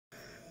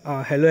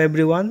Hello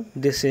everyone,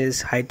 this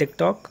is Hitech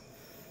Talk.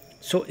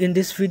 So in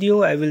this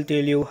video I will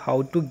tell you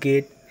how to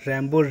get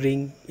rainbow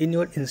ring in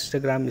your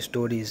Instagram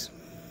stories.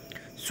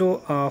 So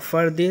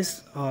for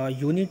this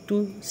you need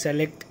to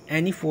select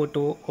any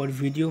photo or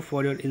video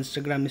for your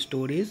Instagram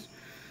stories.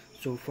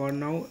 So for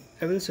now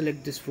I will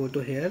select this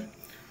photo here.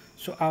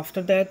 So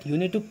after that you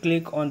need to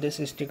click on this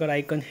sticker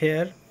icon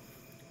here,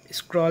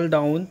 scroll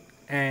down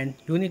and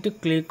you need to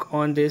click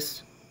on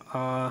this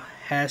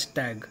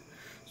hashtag.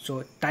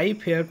 So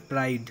type here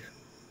pride.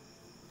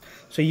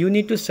 So you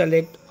need to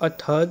select a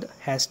third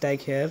hashtag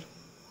here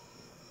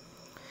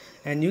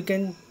and you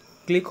can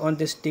click on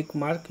this tick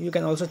mark. You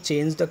can also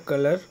change the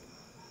color.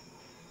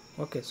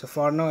 Okay, so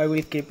for now I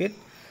will keep it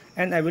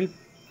and I will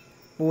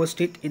post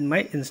it in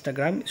my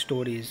Instagram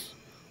stories.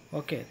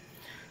 Okay,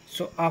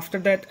 so after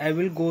that I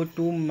will go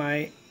to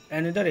my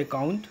another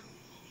account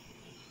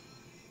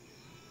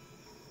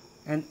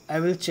and I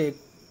will check.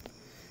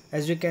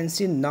 As you can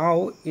see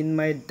now in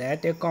my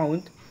that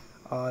account,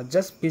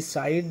 just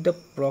beside the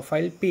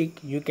profile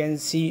pic you can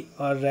see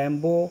a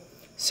rainbow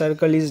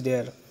circle is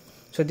there.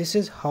 So this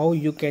is how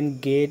you can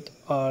get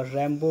a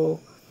rainbow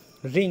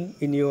ring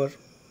in your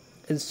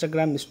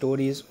Instagram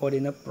stories or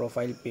in a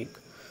profile pic.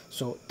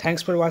 So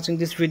thanks for watching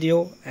this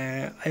video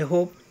and I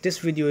hope this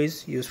video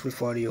is useful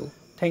for you.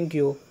 Thank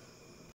you.